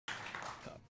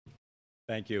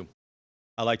Thank you.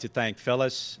 I'd like to thank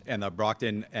Phyllis and the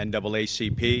Brockton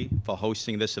NAACP for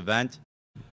hosting this event.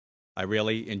 I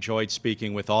really enjoyed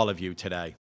speaking with all of you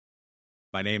today.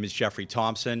 My name is Jeffrey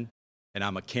Thompson, and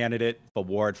I'm a candidate for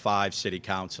Ward 5 City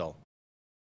Council.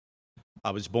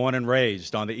 I was born and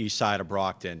raised on the east side of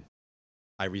Brockton.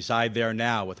 I reside there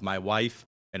now with my wife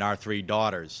and our 3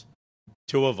 daughters,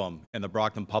 2 of them in the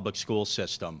Brockton public school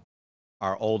system,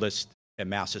 our oldest in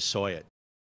Massasoit.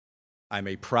 I'm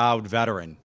a proud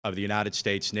veteran of the United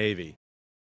States Navy,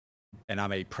 and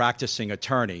I'm a practicing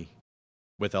attorney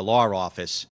with a law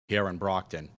office here in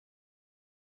Brockton.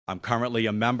 I'm currently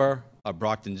a member of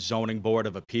Brockton's Zoning Board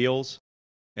of Appeals,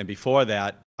 and before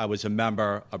that, I was a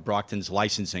member of Brockton's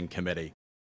Licensing Committee.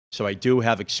 So I do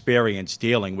have experience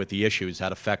dealing with the issues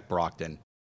that affect Brockton.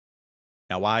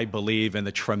 Now, I believe in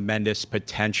the tremendous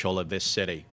potential of this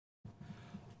city.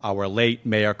 Our late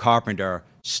Mayor Carpenter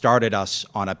started us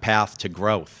on a path to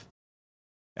growth.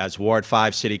 As Ward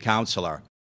 5 City Councilor,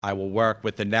 I will work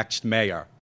with the next mayor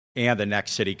and the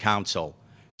next city council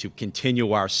to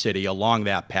continue our city along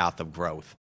that path of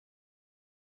growth.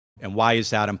 And why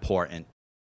is that important?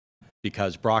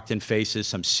 Because Brockton faces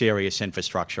some serious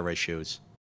infrastructure issues.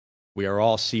 We are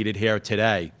all seated here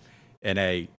today in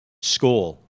a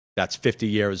school that's 50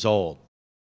 years old.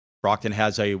 Brockton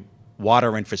has a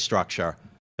water infrastructure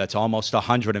that's almost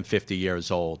 150 years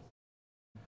old.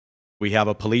 We have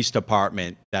a police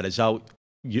department that has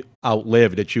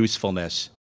outlived its usefulness.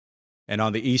 And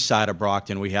on the east side of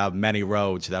Brockton, we have many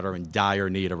roads that are in dire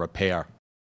need of repair.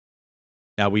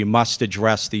 Now, we must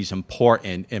address these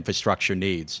important infrastructure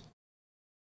needs.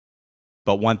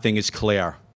 But one thing is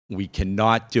clear. We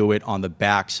cannot do it on the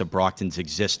backs of Brockton's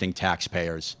existing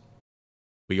taxpayers.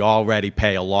 We already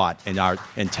pay a lot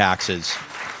in taxes.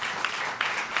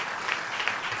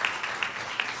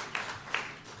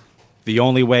 The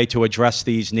only way to address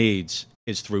these needs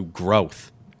is through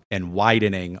growth and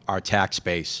widening our tax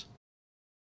base.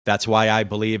 That's why I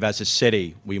believe as a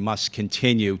city, we must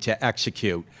continue to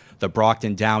execute the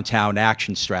Brockton Downtown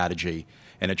Action Strategy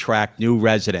and attract new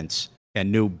residents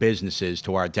and new businesses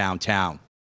to our downtown.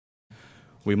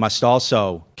 We must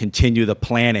also continue the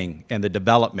planning and the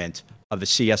development of the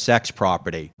CSX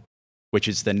property, which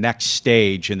is the next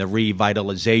stage in the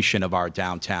revitalization of our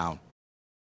downtown.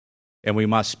 And we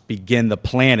must begin the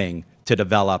planning to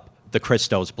develop the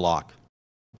Christos block.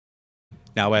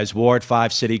 Now, as Ward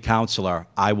 5 City Councilor,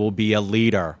 I will be a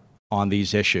leader on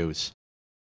these issues.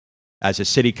 As a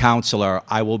City Councilor,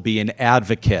 I will be an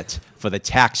advocate for the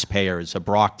taxpayers of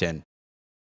Brockton.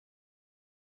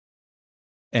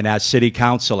 And as City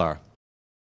Councilor,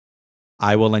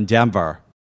 I will endeavor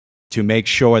to make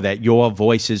sure that your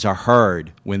voices are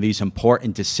heard when these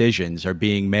important decisions are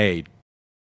being made.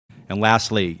 And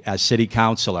lastly, as City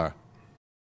Councilor,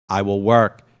 I will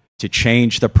work to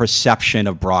change the perception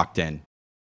of Brockton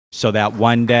so that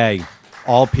one day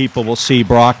all people will see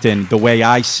Brockton the way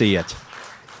I see it,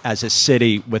 as a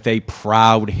city with a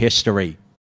proud history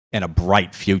and a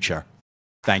bright future.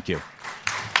 Thank you.